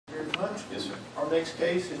Our next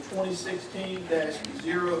case is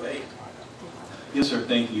 2016-08. Yes, sir.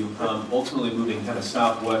 Thank you. Ultimately moving kind of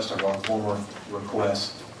southwest of our former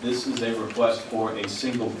request. This is a request for a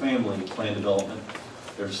single-family plan development.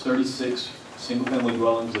 There's 36 single-family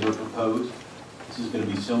dwellings that are proposed. This is going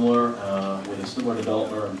to be similar with a similar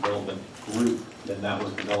developer and development group than that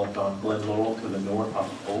was developed on Glen Laurel to the north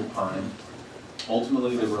of Old Pine.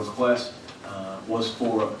 Ultimately, the request was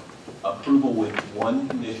for approval with one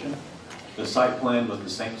condition. The site plan was the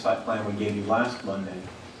same site plan we gave you last Monday.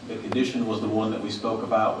 The condition was the one that we spoke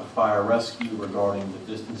about with fire rescue regarding the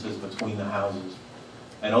distances between the houses.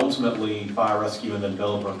 And ultimately, fire rescue and the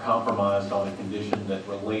developer compromised on a condition that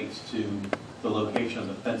relates to the location of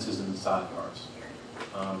the fences in the side yards.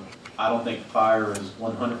 I don't think fire is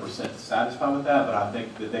 100% satisfied with that, but I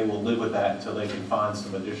think that they will live with that until they can find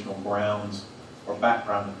some additional grounds or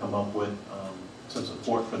background to come up with some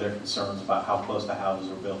support for their concerns about how close the houses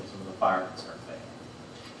are built, some of the fire concerns they have.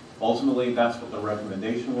 Ultimately, that's what the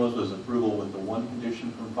recommendation was approval with the one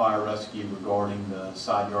condition from fire rescue regarding the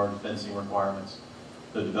side yard fencing requirements.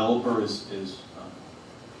 The developer is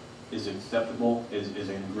acceptable, is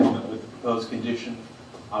in agreement with the proposed condition.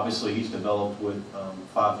 Obviously, he's developed with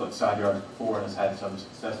 5-foot side yards before and has had some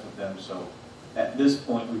success with them. So at this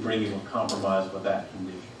point, we bring you a compromise with that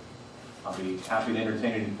condition. I'll be happy to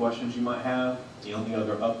entertain any questions you might have. The only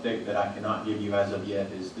other update that I cannot give you as of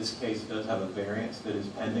yet is this case does have a variance that is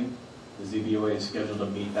pending. The ZBOA is scheduled to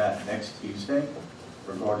meet that next Tuesday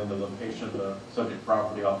regarding the location of the subject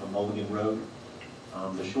property off of Mulligan Road.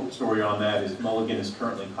 The short story on that is Mulligan is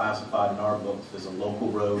currently classified in our books as a local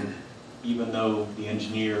road, even though the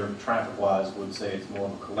engineer, traffic-wise, would say it's more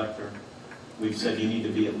of a collector. We've said you need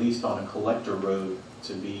to be at least on a collector road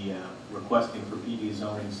to be requesting for PD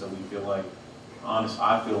zoning, so we feel like,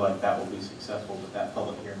 I feel like that will be successful, but that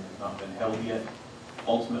public hearing has not been held yet.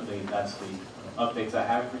 Ultimately, that's the updates I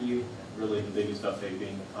have for you, and really the biggest update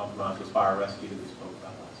being the compromise with fire rescue that we spoke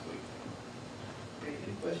about last week. Okay,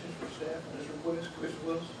 any questions for staff on this request? Commissioner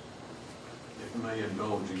Willis? If I may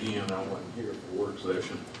indulge again, I wasn't here for the work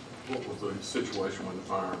session. What was the situation with the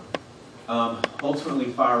fire?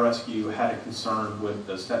 Ultimately, fire rescue had a concern with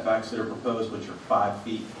the setbacks that are proposed, which are 5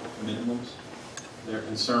 feet minimums. Their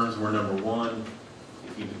concerns were, number one,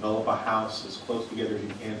 if you develop a house as close together as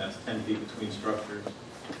you can, that's 10 feet between structures.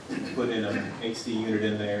 Put in an AC unit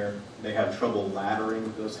in there. They have trouble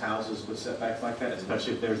laddering those houses with setbacks like that,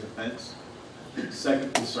 especially if there's a fence. The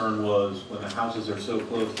second concern was when the houses are so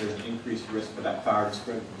close, there's an increased risk for that fire to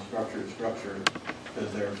spread from structure to structure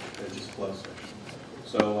because they're just closer.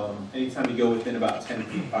 So anytime you go within about 10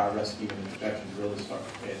 feet, fire rescue and inspections really start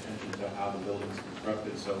to pay attention to how the building is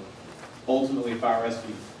constructed. So ultimately, fire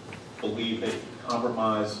rescue believe they can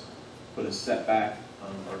compromise, put a setback, a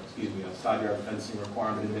side yard fencing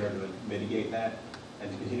requirement in there to mitigate that,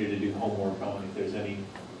 and to continue to do homework on if there's any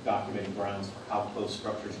documented grounds for how close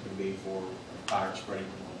structures can be for fire spreading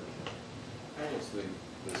from one another. How was the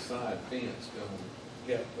side fence going to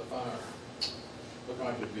get the fire? Looked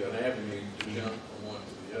like it'd be an avenue to jump from one to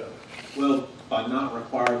the other. Well, by not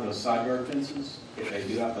requiring those side yard fences, if they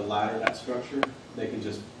do have to ladder that structure, they can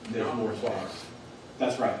just, there's more space.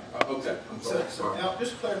 That's right. Okay. So now,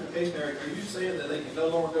 just clarification, Eric, are you saying that they can no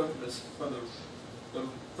longer go from the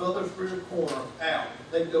furthest rear corner out?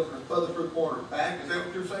 They can go from the furthest rear corner back? Is that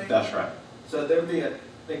what you're saying? That's right. So there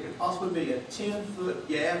could possibly be a 10-foot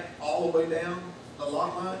gap all the way down the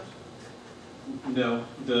lot lines? No,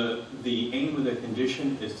 the aim of the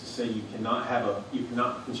condition is to say you cannot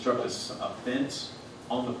construct a fence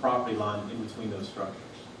on the property line in between those structures.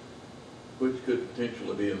 Which could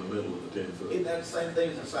potentially be in the middle of the 10-foot. Isn't that the same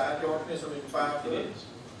thing as a side yard fence? 5 foot?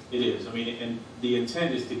 It is. I mean, and the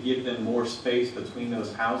intent is to give them more space between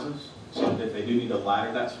those houses so that if they do need to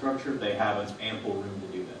ladder that structure, they have an ample room to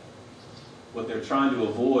do that. What they're trying to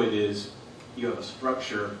avoid is you have a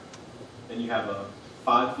structure, then you have a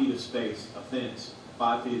 5 feet of space, a fence,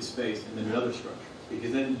 5 feet of space, and then another structure.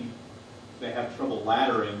 Because then they have trouble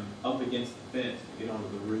laddering up against the fence to get onto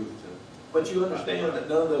the roof. But you understand that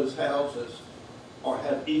none of those houses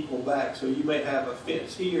have equal back. So you may have a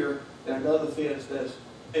fence here and another fence that's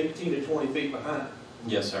 18 to 20 feet behind it.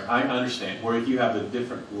 Yes, sir. I understand. Where if you have a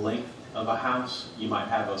different length of a house, you might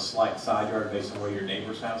have a slight side yard based on where your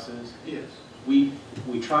neighbor's house is. Yes. We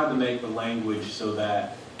tried to make the language so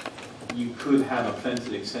that you could have a fence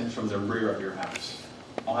that extends from the rear of your house.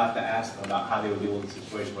 I'll have to ask them about how they would deal with the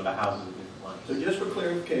situation where the houses are different lengths. So just for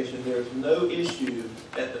clarification, there's no issue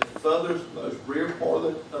at the furthest, most rear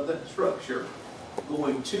part of the structure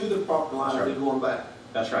going to the property line and going back.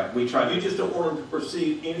 That's right. We tried. You just don't want them to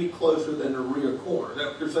proceed any closer than the rear corner. Is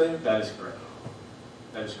that what you're saying? That is correct.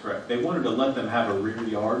 That is correct. They wanted to let them have a rear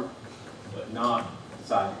yard, but not a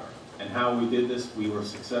side yard. And how we did this, we were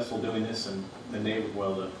successful doing this in the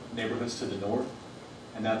neighborhoods to the north.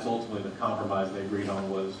 And that's ultimately the compromise they agreed on,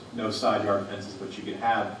 was no side yard fences, but you could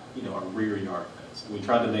have, you know, a rear yard fence. And we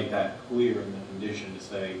tried to make that clear in the condition to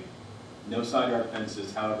say, no side yard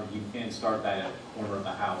fences, however, you can start that at the corner of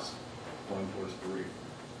the house going towards the rear.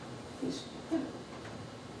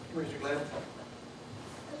 Commissioner Glenn?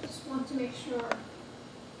 I just want to make sure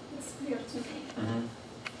it's clear to me.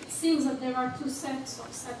 It seems that there are two sets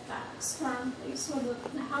of setbacks currently. So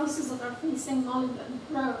the houses that are facing Mulligan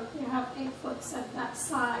Road, they have 8-foot setback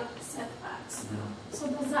side setbacks. So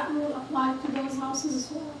does that rule apply to those houses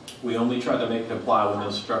as well? We only tried to make it apply when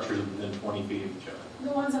those structures are within 20 feet of each other.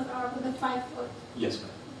 The ones that are with the 5-foot? Yes,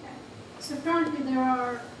 ma'am. Okay. So currently there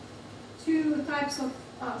are two types of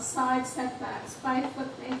side setbacks, 5-foot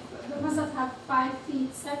and 8-foot. The ones that have 5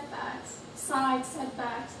 feet setbacks, side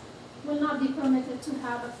setbacks, will not be permitted to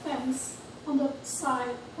have a fence on the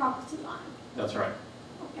side property line. That's right.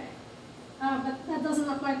 Okay. But that doesn't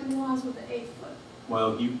apply to the ones with the 8-foot.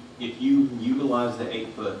 Well, if you utilize the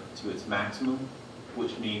 8-foot to its maximum,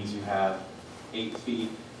 which means you have 8 feet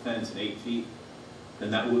fence and 8 feet, then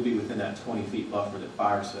that would be within that 20 feet buffer that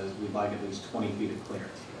fire says we'd like at least 20 feet of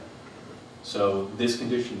clearance. So this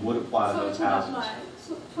condition would apply to those houses.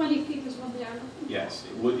 So 20 feet is what they are looking for? Yes,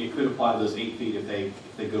 it would. It could apply to those 8 feet if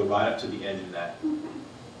they go right up to the edge of that. Okay.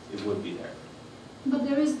 It would be there. But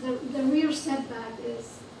there is the rear setback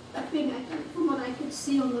is, I think, from what I could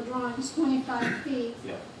see on the drawings, 25 feet.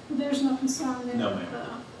 Yeah. There's no concern there. No,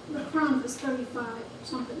 ma'am. The front is 35 or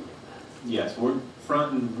something like that. Yes,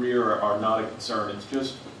 front and rear are not a concern. It's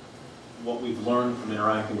just what we've learned from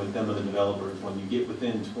interacting with them and the developers. When you get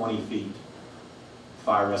within 20 feet,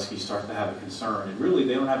 fire rescue starts to have a concern. And really,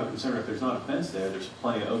 they don't have a concern if there's not a fence there. There's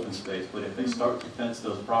plenty of open space. But if they start to fence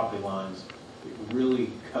those property lines, it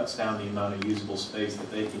really cuts down the amount of usable space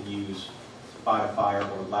that they can use to fight a fire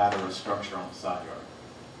or ladder a structure on the side yard.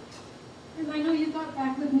 And I know you got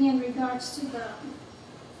back with me in regards to the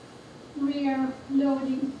rear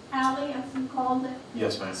loading alley, as you called it.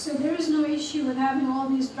 Yes, ma'am. So there is no issue with having all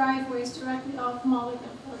these driveways directly off Mulligan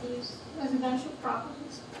for these residential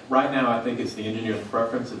properties? Right now, I think it's the engineer's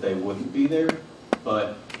preference that they wouldn't be there,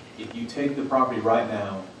 but if you take the property right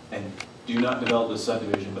now and do not develop the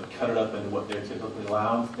subdivision, but cut it up into what they're typically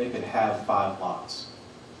allowed, they could have 5 lots.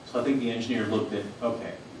 So I think the engineer looked at,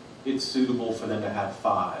 okay, it's suitable for them to have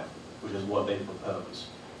 5, which is what they propose.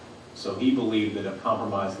 So he believed that a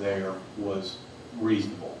compromise there was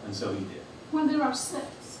reasonable, and so he did. Well, there are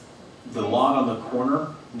 6. The lot on the corner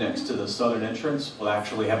next to the southern entrance will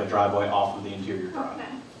actually have a driveway off of the interior drive. Okay.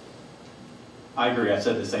 I agree, I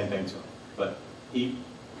said the same thing to him, but he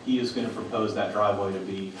is going to propose that driveway to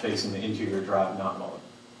be facing the interior drive, not Mulligan.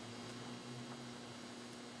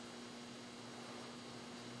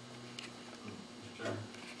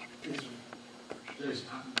 Jason,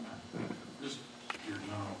 just your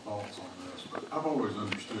general thoughts on this, but I've always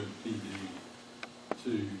understood PD to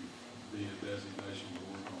be a designation to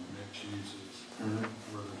work on mixed uses,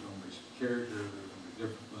 where there's going to be some character, there's going to be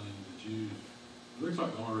different things that's used. It looks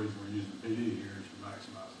like the only reason we're using PD here is to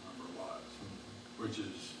maximize the number of lots, which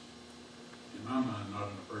is, in my mind, not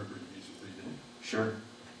an appropriate use of PD. Sure.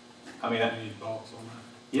 I mean, any thoughts on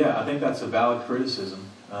that? Yeah, I think that's a valid criticism.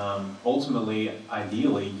 Ultimately,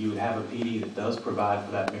 ideally, you would have a PD that does provide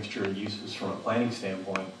for that mixture of uses from a planning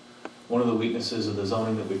standpoint. One of the weaknesses of the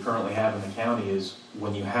zoning that we currently have in the county is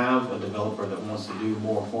when you have a developer that wants to do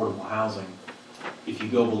more affordable housing, if you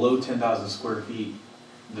go below 10,000 square feet,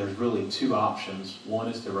 there's really 2 options. One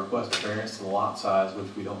is to request a variance to the lot size, which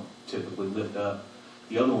we don't typically lift up.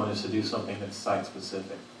 The other one is to do something that's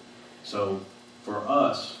site-specific. So for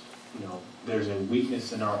us, you know, there's a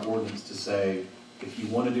weakness in our ordinance to say, if you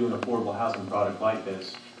want to do an affordable housing product like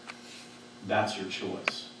this, that's your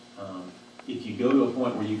choice. If you go to a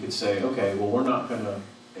point where you could say, okay, well, we're not going to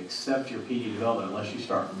accept your PD development unless you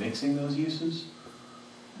start mixing those uses,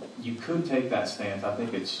 you could take that stance. I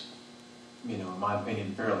think it's, you know, in my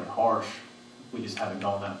opinion, fairly harsh. We just haven't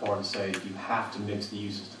gone that far to say you have to mix the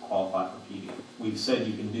uses to qualify for PD. We've said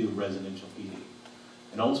you can do residential PD.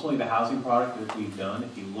 And ultimately, the housing product that we've done,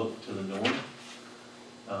 if you look to the north,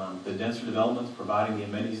 the denser developments, providing the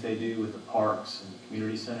amenities they do with the parks and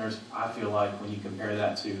community centers, I feel like when you compare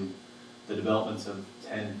that to the developments of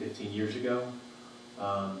 10, 15 years ago,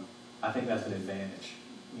 I think that's an advantage,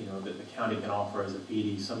 you know, that the county can offer as a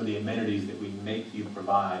PD. Some of the amenities that we make you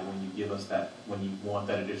provide when you give us that, when you want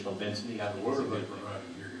that additional density. I think What it's are a they good thing.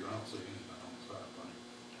 providing here? Because I don't see anything on the side thing.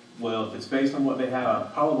 Well, if it's based on what they have, I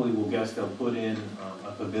probably will guess they'll put in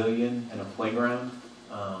a pavilion and a playground.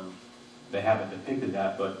 They haven't depicted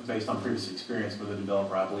that, but based on previous experience with the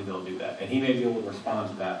developer, I believe they'll do that. And he may be able to respond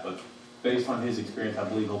to that, but based on his experience, I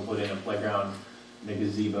believe he'll put in a playground and a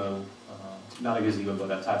gazebo, not a gazebo,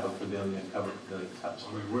 but a type of pavilion, covered pavilion type of I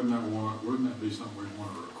stuff. mean, wouldn't that be something we'd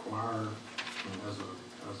want to require as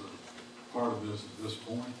a part of this at this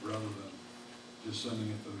point, rather than just sending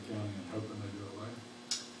it to the county and hoping they do it later?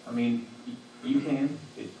 I mean, you can,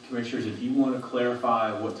 commissioners, if you want to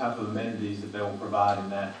clarify what type of amenities that they will provide in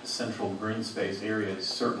that central green space area, is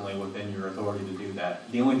certainly within your authority to do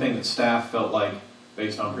that. The only thing that staff felt like,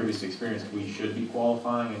 based on previous experience, we should be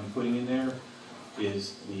qualifying and putting in there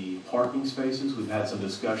is the parking spaces. We've had some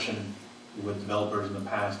discussion with developers in the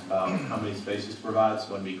past about how many spaces to provide, so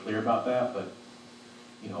I want to be clear about that, but,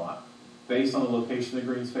 you know, based on the location of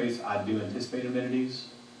the green space, I do anticipate amenities.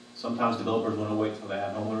 Sometimes developers want to wait till they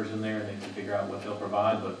have homeowners in there and they can figure out what they'll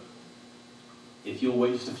provide, but if you'll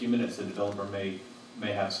wait just a few minutes, the developer may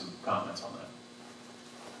have some comments on that.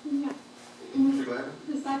 Yeah. Mr. Glavine?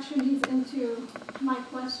 This actually leads into my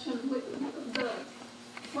question with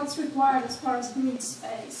what's required as far as green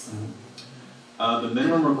space. The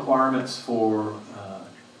minimum requirements for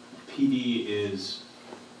PD is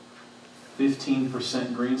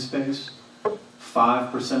 15% green space.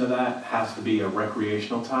 5% of that has to be a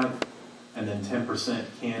recreational type, and then 10%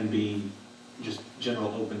 can be just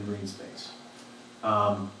general open green space.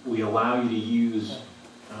 We allow you to use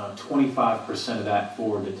 25% of that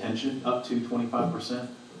for detention, up to 25%.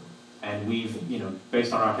 And we've, you know,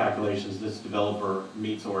 based on our calculations, this developer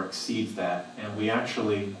meets or exceeds that. And we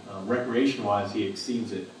actually, recreation-wise, he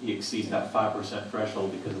exceeds it. He exceeds that 5%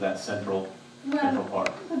 threshold because of that central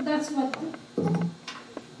part. But that's what,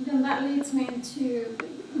 then that leads me into,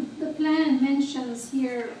 the plan mentions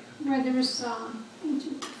here where there is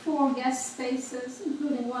 4 guest spaces,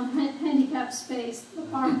 including 1 handicap space, the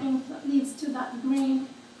parking that leads to that green.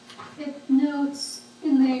 It notes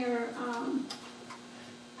in there,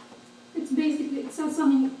 it's basically, it says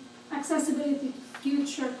something, accessibility to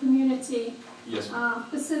future community Yes,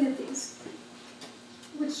 facilities,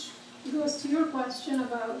 which goes to your question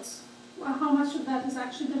about how much of that is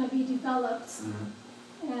actually going to be developed,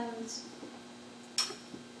 and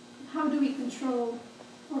how do we control,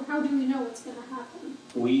 or how do we know what's going to happen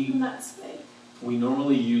in that space? We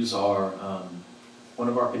normally use our, one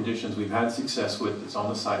of our conditions we've had success with that's on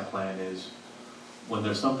the site plan is when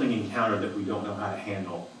there's something encountered that we don't know how to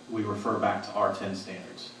handle, we refer back to R10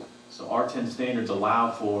 standards. So R10 standards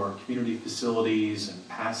allow for community facilities and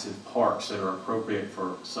passive parks that are appropriate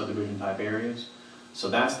for subdivision type areas. So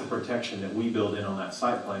that's the protection that we build in on that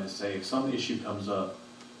site plan to say if some issue comes up,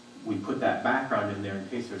 we put that background in there in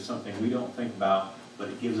case there's something we don't think about, but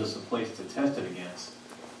it gives us a place to test it against.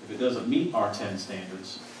 If it doesn't meet R10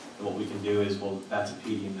 standards, then what we can do is, well, that's a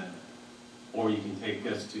PD amendment. Or you can take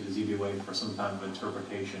us to the ZBA for some kind of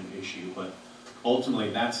interpretation issue. But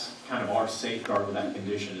ultimately, that's kind of our safeguard with that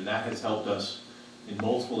condition, and that has helped us in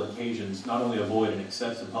multiple occasions not only avoid an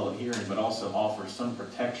excessive public hearing, but also offer some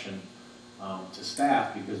protection to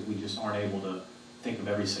staff because we just aren't able to think of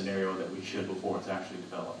every scenario that we should before it's actually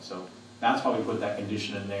developed. So that's why we put that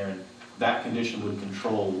condition in there, and that condition would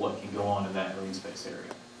control what can go on in that green space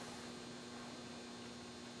area.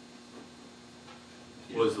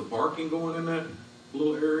 Was the parking going in that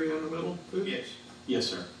little area in the middle too? Yes. Yes,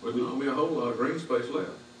 sir. There's not gonna be a whole lot of green space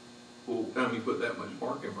left. Well, time you put that much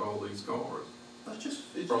parking for all these cars. It's just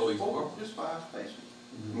 4, just 5 spaces.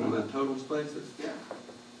 Well, the total spaces? Yeah.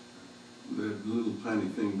 That little tiny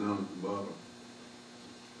thing down at the bottom.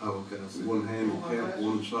 Oh, okay. I see. 1 handicap,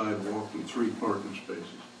 1 sidewalk, and 3 parking spaces.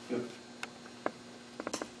 Yep.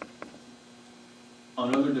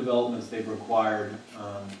 On other developments, they've required,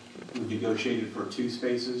 we've negotiated for 2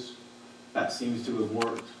 spaces. That seems to have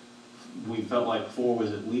worked. We felt like 4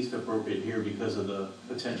 was at least appropriate here because of the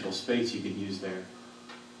potential space you could use there.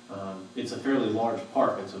 It's a fairly large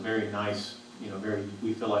park. It's a very nice,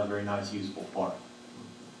 we feel like a very nice, usable park.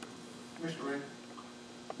 Mr. Ray?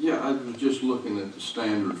 Yeah, I was just looking at the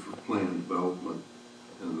standard for planned development,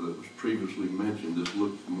 and that was previously mentioned. This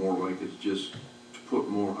looks more like it's just to put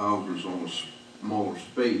more houses on a smaller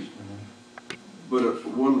space. But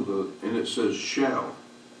and it says shall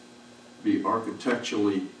be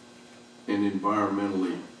architecturally and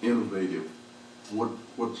environmentally innovative.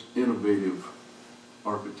 What's innovative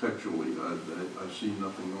architecturally? I see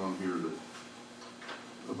nothing on here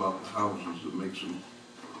about the houses that makes them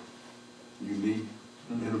unique,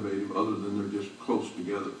 innovative, other than they're just close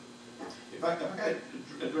together. If I could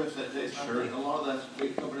address that, Jason, Sure. I think a lot of that's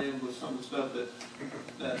been coming in with some of the stuff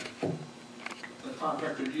that the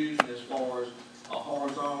contractor used as far as a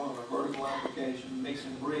horizontal and a vertical application,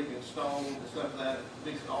 mixing brick and stone and stuff like that,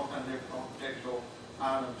 mixing all kinds of different architectural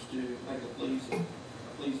items to make a pleasing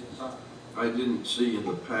site. I didn't see in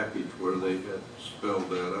the package where they had spelled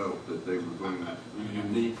that out, that they were going to be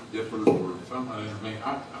unique, different, or... If I'm not intervening,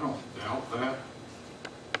 I don't doubt that,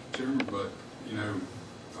 Chairman, but, you know,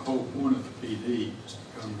 the whole point of the PD is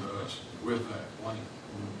to come to us with that plan.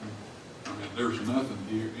 I mean, there's nothing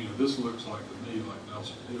here, you know, this looks like to me like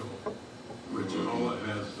Nelson Hill, which all it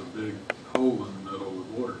has is a big hole in the middle with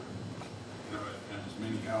water. You know, and as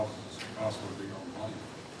many houses as can possibly be on the plan.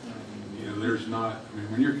 You know, there's not, I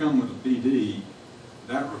mean, when you're coming with a PD,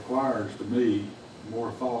 that requires, to me,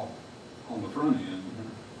 more thought on the front end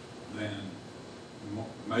than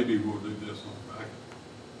maybe we'll do this on the back.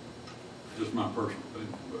 Just my personal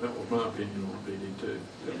opinion. But that was my opinion on PD too.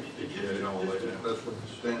 If you had it all laid out. That's what the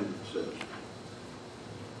standard says.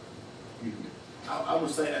 I would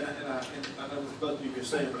say, and I know what both of you are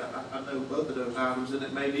saying, but I know both of those items, and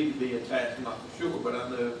it may need to be attached, I'm not for sure, but I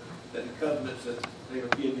know that the covenants that they are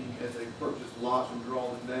giving as they purchase lots and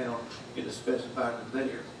draw them down, it is specified in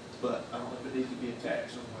there, but I don't know if it needs to be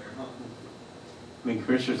attached somewhere, huh? I mean,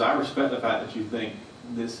 Commissioners, I respect the fact that you think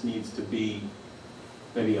this needs to be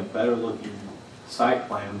maybe a better looking site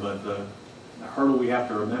plan, but the hurdle we have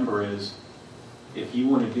to remember is if you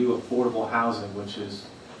want to do affordable housing, which is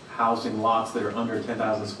housing lots that are under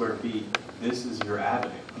 10,000 square feet, this is your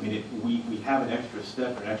avenue. I mean, we have an extra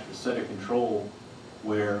step, an extra set of control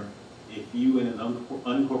where if you in an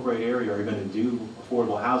unincorporated area are going to do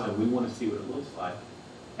affordable housing, we want to see what it looks like.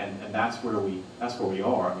 And that's where we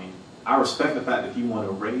are. I mean, I respect the fact that you want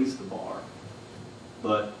to raise the bar,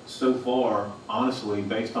 but so far, honestly,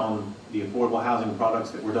 based on the affordable housing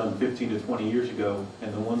products that were done 15 to 20 years ago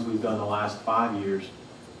and the ones we've done the last 5 years,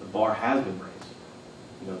 the bar has been raised.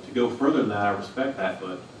 You know, to go further than that, I respect that,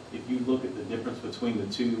 but if you look at the difference between the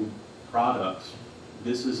two products,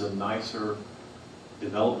 this is a nicer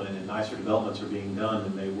development, and nicer developments are being done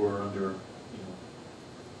than they were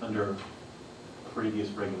under previous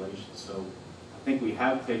regulations. So I think we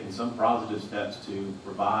have taken some positive steps to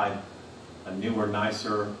provide a newer,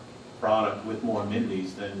 nicer product with more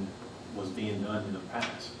amenities than was being done in the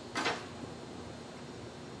past.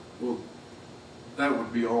 Well, that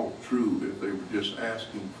would be all true if they were just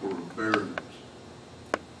asking for a variance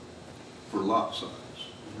for lot size.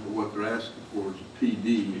 But what they're asking for is a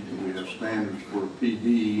PD, and we have standards for a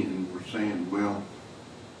PD, and we're saying, well,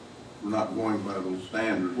 we're not going by those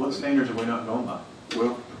standards. What standards are we not going by?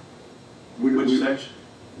 Well, Which section?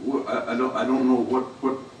 Well, I don't know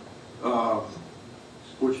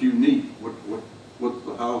what's unique. What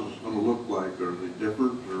the house is going to look like? Are they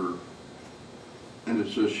different, or? And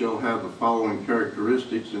it says shall have the following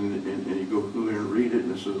characteristics, and you go through there and read it,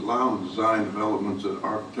 and it says allow and design developments that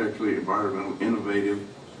are architecturally, environmentally innovative,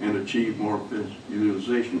 and achieve more efficient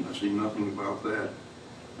utilization. I see nothing about that.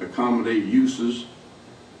 Accommodate uses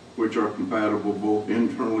which are compatible both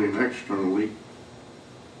internally and externally.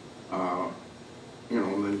 You know,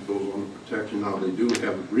 and then it goes on to protection. Now, they do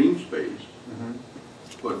have a green space,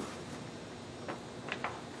 but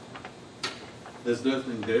There's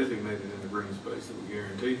nothing designated in the green space that would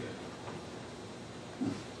guarantee that.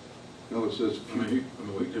 no, it says I mean,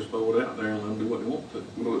 we can just throw it out there and let them do what they want to.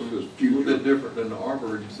 well, it says A little future. bit different than the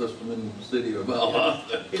arboretum system in the city of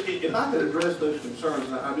Valdosta. If I could address those concerns,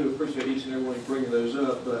 and I do appreciate each and every one bringing those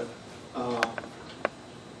up, but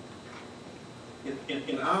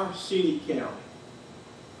in our city county,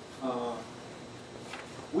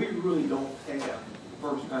 we really don't have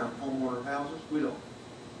first-time homeowner houses. We don't.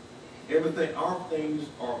 Everything, our things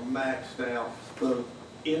are maxed out, both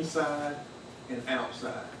inside and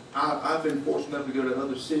outside. I've been fortunate enough to go to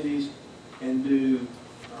other cities and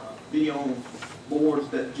be on boards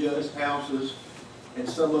that judge houses, and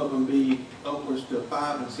some of them be upwards to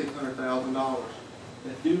 $500,000 and $600,000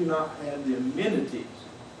 that do not have the amenities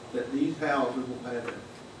that these houses will have,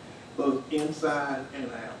 both inside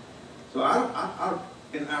and out. So I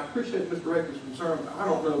appreciate Mr. Rector's concern, but I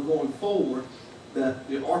don't know going forward that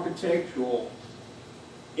the architectural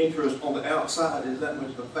interest on the outside is that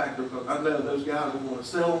much of a factor, because I know those guys are going to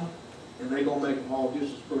sell them, and they're going to make them all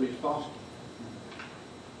just as pretty as possible.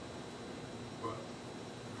 But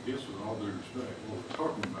I guess with all due respect, what we're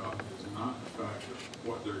talking about is not the fact of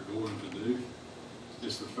what they're going to do.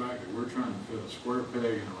 It's the fact that we're trying to fit a square peg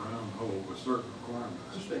in a round hole with certain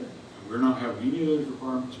requirements. And we're not having any of those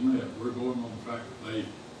requirements met. We're going on the fact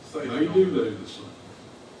that they do the same.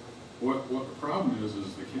 What the problem is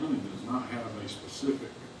the county does not have a specific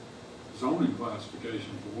zoning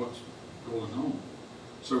classification for what's going on.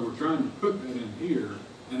 So we're trying to put that in here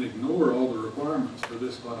and ignore all the requirements for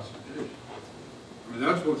this classification. I mean,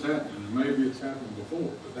 that's what's happening, and maybe it's happened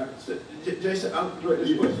before, but that's, Jason, I'm direct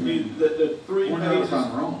this question to you. The three point out phases, if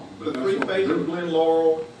I'm wrong, but the that's three what we're phases of doing. Glen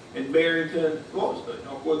Laurel and Barrington, what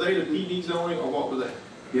was, were they the PD zoning or what was that?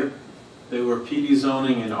 Yep. They were PD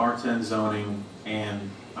zoning and R10 zoning, and,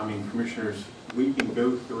 I mean, commissioners, we can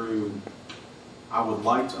go through, I would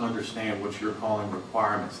like to understand what you're calling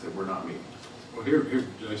requirements that we're not meeting. Well, here,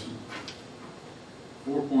 Jason,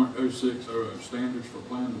 4.0600, standards for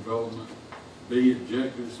plan development. B,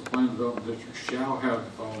 objectives, the plan development district shall have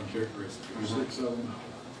the following characteristics. There's 6 of them.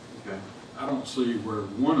 Okay. I don't see where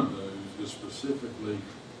one of those is specifically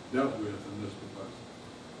dealt with in this proposal.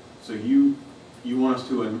 So you want us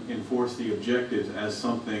to enforce the objectives as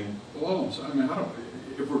something, Well, all I'm saying, I mean,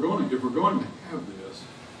 if we're going to have this,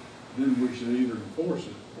 then we should either enforce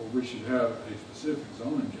it, or we should have a specific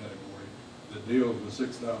zoning category that deals with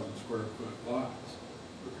 6,000 square foot lots.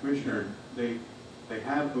 Commissioner, they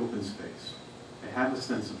have open space. They have a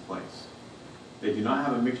sense of place. They do not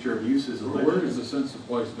have a mixture of uses. Well, where is the sense of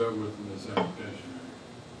place dealt with in this application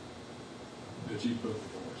that you put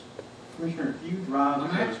before us? Commissioner, if you drive, I'm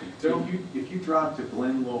asking, tell me. if you drive to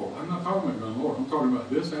Glen Laurel, I'm not talking about Glen Laurel, I'm talking about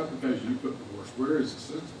this application you put before us. Where is the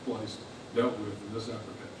sense of place dealt with in this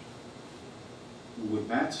application? with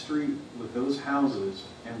that street, with those houses,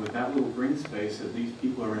 and with that little green space that these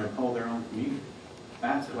people are going to call their own community,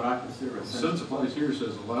 that's what I consider a The sense sense of place here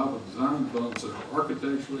says allow the design and developments that are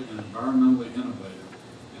architecturally and environmentally innovative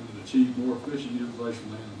and that achieve more efficient utilization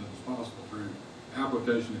of land than is possible through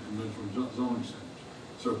application of conventional zoning standards.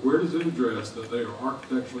 So where does it address that they are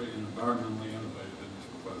architecturally and environmentally innovative in this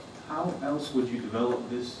proposal? How else would you develop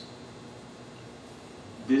this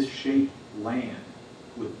shaped land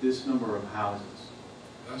with this number of houses?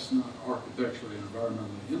 That's not architecturally and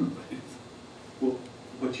environmentally innovative. Well,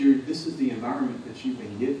 but this is the environment that you've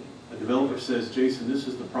been getting. A developer says, Jason, this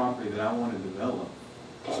is the property that I want to develop.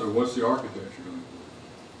 So what's the architecture going to be?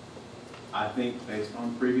 I think based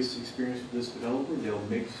on previous experience with this developer, they'll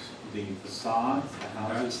mix the facade, the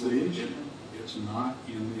houses. That's the issue. It's not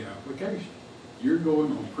in the application. You're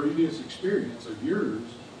going on previous experience of yours,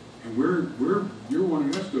 and you're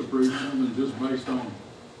wanting us to approve something just based on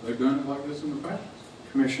they've done it like this in the past.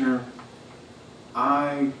 Commissioner,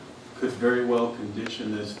 I could very well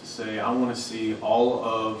condition this to say, I want to see all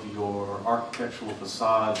of your architectural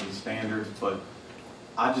facades and standards, but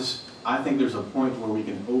I think there's a point where we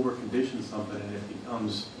can over-condition something and it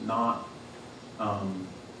becomes not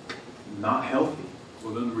healthy.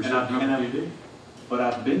 Well, then we shouldn't have a PD. But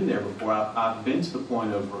I've been there before. I've been to the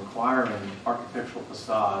point of requiring architectural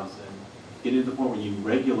facades and getting to the point where you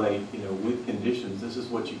regulate, with conditions, this is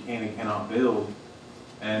what you can and cannot build.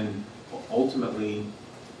 And ultimately,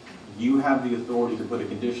 you have the authority to put a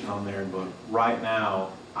condition on there, but right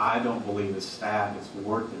now, I don't believe as staff it's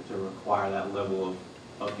worth it to require that level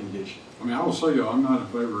of condition. I mean, I will say, y'all, I'm not in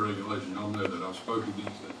favor of regulation. Y'all know that. I've spoken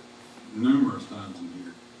against it numerous times in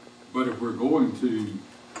here. But if we're going to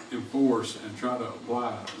enforce and try to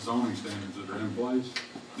apply zoning standards that are in place,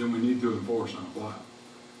 then we need to enforce and apply.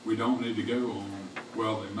 We don't need to go on,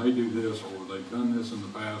 well, they may do this, or they've done this in the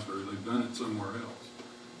past, or they've done it somewhere else.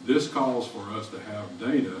 This calls for us to have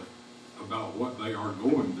data about what they are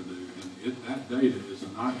going to do, and that data is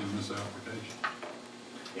not in this application.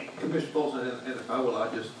 Commissioner Folsom, and if I will,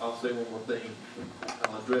 I'll say one more thing.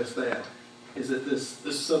 I'll address that. Is that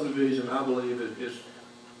this subdivision, I believe, is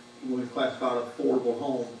we classified an affordable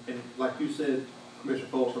home, and like you said, Commissioner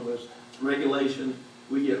Folsom, is regulation.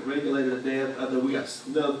 We get regulated to death. We got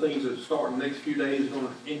other things that start in the next few days going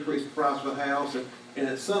to increase the price of a house, and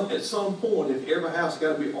at some point, if every house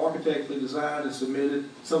got to be architecturally designed and submitted,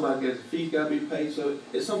 somebody gets fees got to be paid. So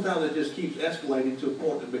sometimes it just keeps escalating to a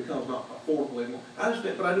point that becomes not affordable anymore. I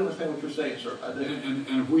understand, but I do understand what you're saying, sir. I do.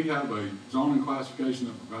 And if we have a zoning classification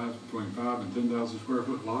that provides between 5,000 and 10,000 square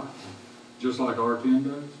foot lots, just like R10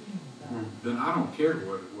 does, then I don't care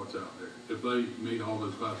what's out there if they meet all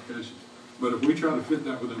those classifications. But if we try to fit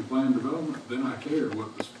that within plan development, then I care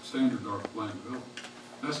what the standards are for plan development.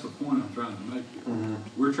 That's the point I'm trying to make here.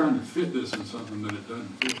 We're trying to fit this in something that it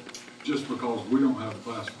doesn't fit, just because we don't have a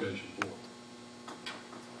classification for it.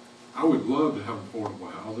 I would love to have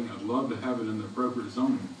affordable housing. I'd love to have it in the appropriate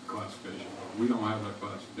zoning classification, but we don't have that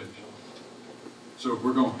classification. So if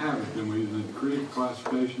we're going to have it, then we either need to create a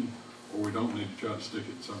classification, or we don't need to try to stick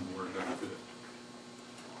it somewhere it doesn't fit.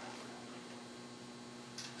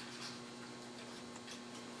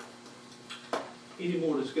 Any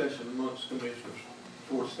more discussion amongst commissioners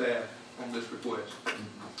or staff on this request?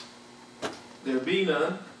 There be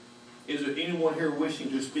none. Is there anyone here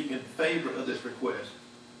wishing to speak in favor of this request?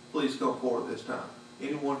 Please come forward at this time.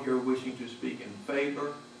 Anyone here wishing to speak in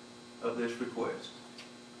favor of this request?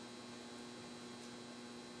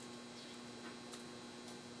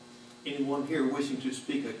 Anyone here wishing to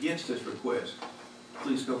speak against this request,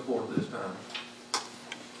 please go forward this time.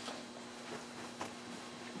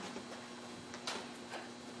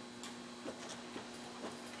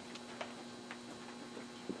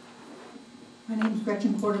 My name's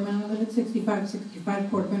Gretchen Quarterman. I live at 6565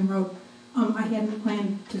 Quarterman Road. I hadn't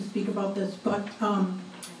planned to speak about this, but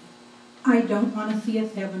I don't want to see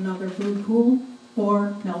us have another Blue Pool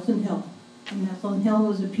or Nelson Hill. And Nelson Hill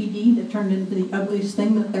was a PD that turned into the ugliest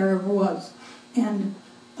thing that there ever was. And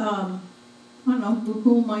I don't know, Blue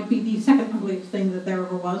Pool might be the second ugliest thing that there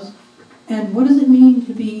ever was. And what does it mean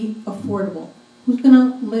to be affordable? Who's going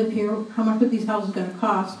to live here? How much are these houses going to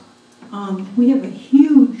cost? We have a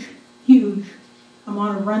huge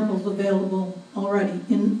amount of rentals available already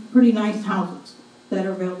in pretty nice houses that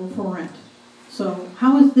are available for rent. So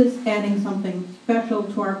how is this adding something special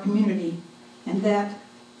to our community? And is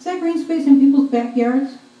that green space in people's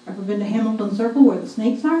backyards? Ever been to Hamilton Circle where the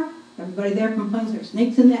snakes are? Everybody there complains there's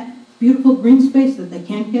snakes in that beautiful green space that they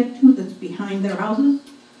can't get to that's behind their houses.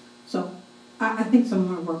 So I think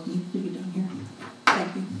some more work needs to be done here.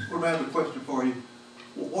 Thank you. Well, I have a question for you.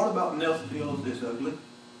 Well, what about Nelson Hill is ugly?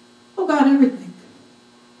 Oh God, everything.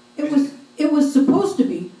 It was supposed to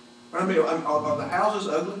be. I mean, are the houses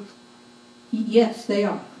ugly? Yes, they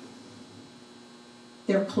are.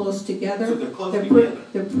 They're close together. So they're close together.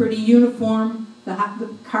 They're pretty uniform.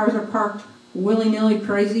 The cars are parked willy-nilly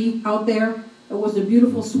crazy out there. It was a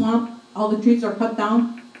beautiful swamp. All the trees are cut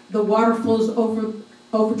down. The water flows over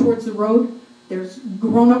towards the road. There's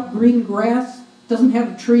grown-up green grass. Doesn't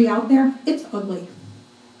have a tree out there. It's ugly.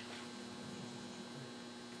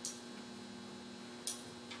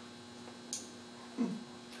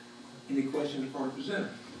 Any questions for the presenter?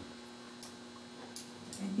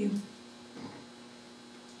 Thank you.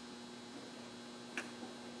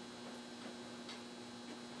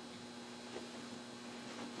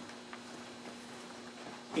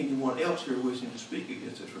 Anyone else here wishing to speak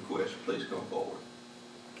against this request, please come forward.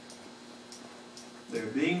 There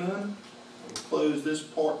being none, we'll close this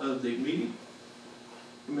part of the meeting.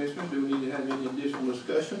 Commissioners, do we need to have any additional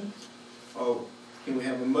discussion? Or can we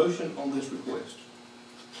have a motion on this request?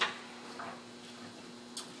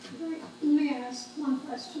 May I ask one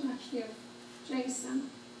question actually of Jason?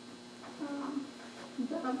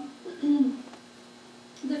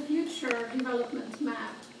 The future development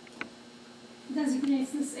map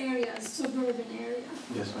designates this area as suburban area.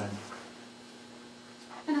 Yes, ma'am.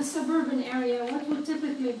 In a suburban area, what would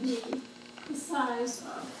typically be the size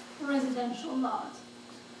of a residential lot?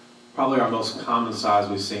 Probably our most common size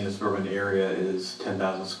we see in the suburban area is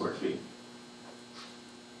 10,000 square feet.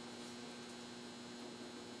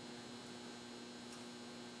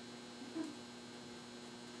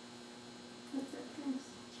 That's it, thanks.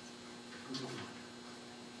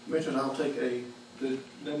 Commissioners, I'll take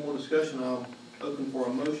no more discussion. I'll open for a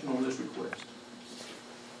motion on this request.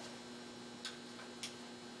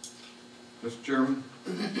 Mr. Chairman,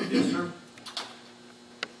 Yes, sir.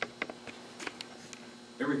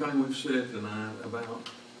 everything we've said tonight about,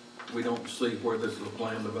 we don't see where this is a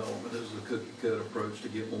planned development. This is a cookie-cutter approach to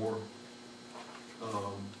get more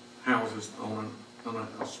houses on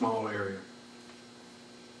a small area.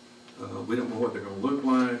 We don't know what they're going to look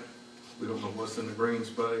like. We don't know what's in the green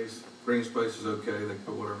space. Green space is okay. They can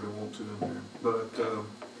put whatever they want to in there. But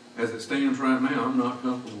as it stands right now, I'm not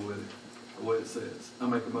comfortable with it, the way it says. I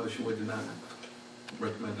make a motion we deny it.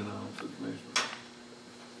 Recommend denial to the commissioner.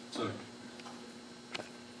 So,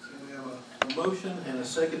 So we have a motion and a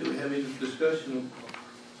second. Do we have any discussion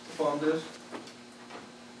upon this?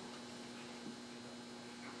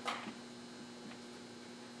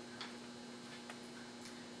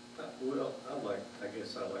 Well, I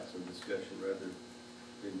guess I'd like some discussion rather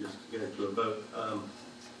than just get into a vote.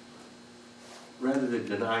 Rather than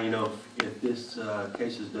deny, if this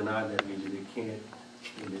case is denied, that means that it can't,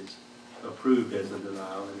 and it's approved as a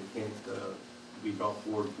denial, and it can't be brought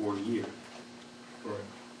forward for a year. Correct.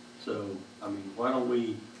 So, why don't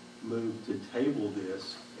we move to table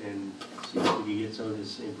this and see if we can get some of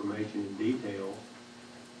this information in detail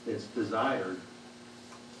that's desired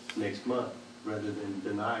next month, rather than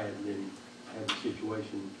deny it and then have a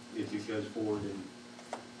situation, if it goes forward and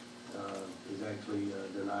is actually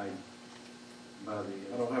denied by the...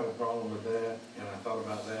 I don't have a problem with that, and I thought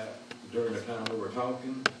about that during the time we were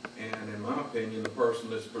talking, and in my opinion, the person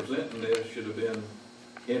that's presenting this should have been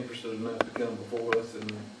interested enough to come before us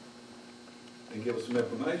and give us some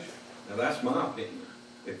information. Now, that's my opinion.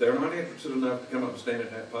 If they're not interested enough to come up and stand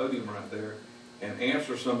at that podium right there and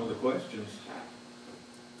answer some of the questions,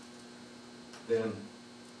 then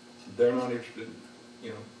they're not interested,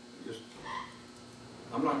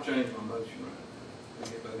 I'm not changing my motion right now. Let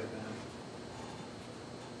me get that down.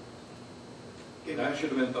 That should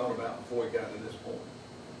have been thought about before we got to this point.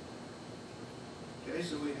 Okay,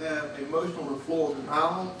 so we have a motion on the floor of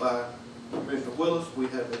denial by Commissioner Willis. We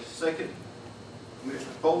have a second,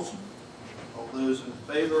 Commissioner Folsom. All those in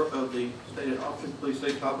favor of the stated option, please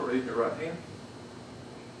signify by raising your right hand.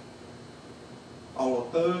 All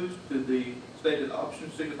opposed to the stated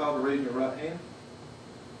option, signify by raising your right hand.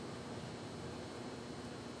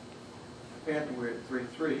 Apparently we're at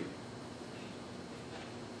 3-3.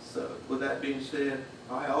 So with that being said,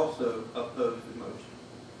 I also oppose the motion.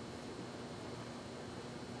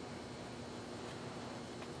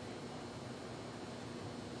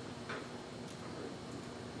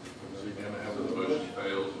 So you're gonna have the motion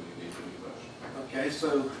fails and you need a new motion. Okay,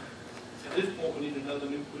 so at this point, we need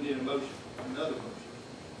a motion, another motion.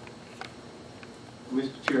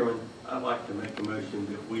 Mr. Chairman, I'd like to make a motion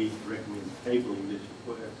that we recommend tabling this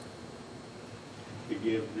request to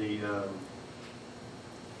give the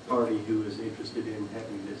party who is interested in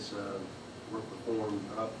having this work performed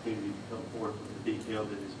an opportunity to come forward with the detail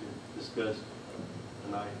that has been discussed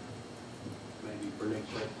tonight. Maybe for next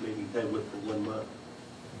meeting, table it for 1 month.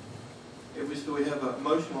 Okay, so we have a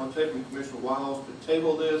motion on the table from Commissioner Wiles to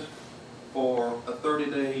table this for a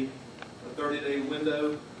 30-day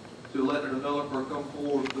window to let the developer come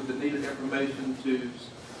forward with the needed information to,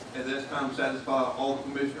 at this time, satisfy all the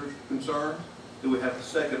commissioners' concerns. Do we have a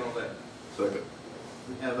second on that? Second.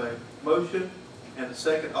 We have a motion and a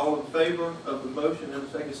second. All in favor of the motion and the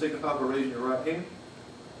second, signify by raising your right hand.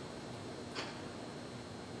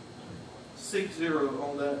 6-0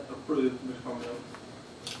 on that, approved, Ms. Carmel.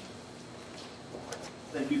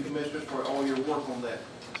 Thank you, Commissioners, for all your work on that.